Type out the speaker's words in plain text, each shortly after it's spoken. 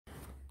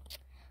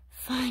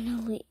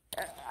Finally,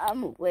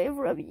 I'm away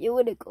from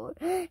Unicorn.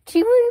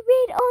 She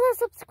made all the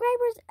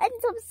subscribers and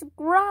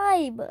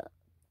subscribe.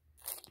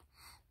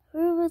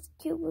 Rubik's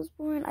Cube was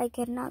born. I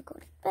cannot go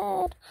to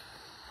bed.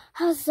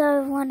 I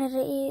wanted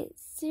to eat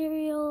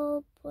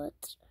cereal,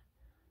 but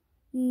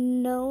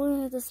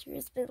no, the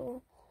cereal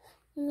spilled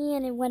me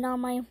and it went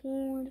on my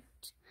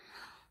horns.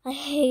 I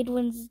hate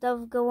when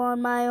stuff go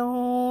on my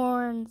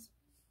horns.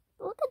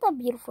 Look at that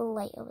beautiful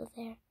light over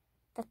there.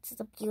 That's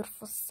the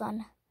beautiful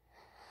sun.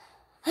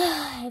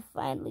 I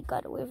finally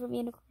got away from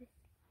Unicorn.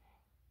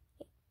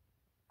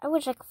 I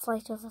wish I could fly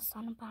to the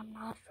sun, but I'm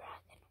not a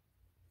dragon.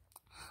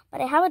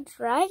 But I have a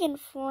dragon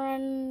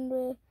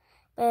friend,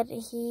 but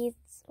he's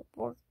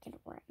working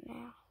right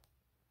now.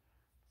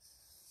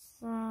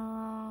 So,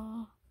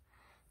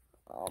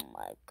 oh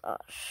my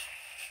gosh.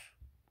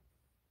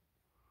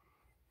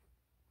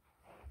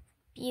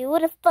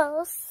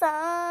 Beautiful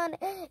sun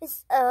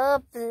is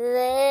up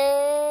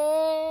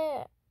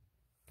there.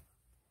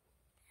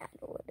 I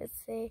don't know what to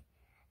say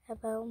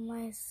about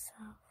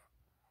myself.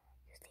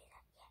 You see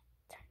that? Yeah,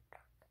 turn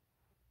dark.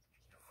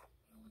 Beautiful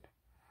moon.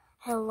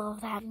 I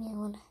love that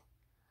moon.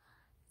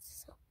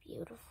 It's so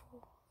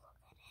beautiful. Look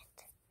at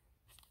it.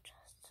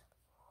 Just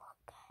look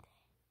at it.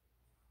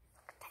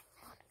 Look at that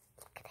moon.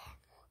 Look at that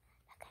moon.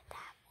 Look at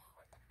that moon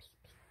with a big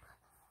butt.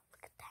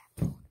 Look at that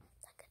moon.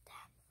 Look at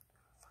that moon.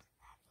 Look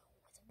at that moon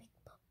with a big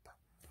butt.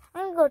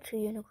 I'm gonna go to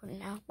Unicorn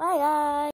now. Bye guys.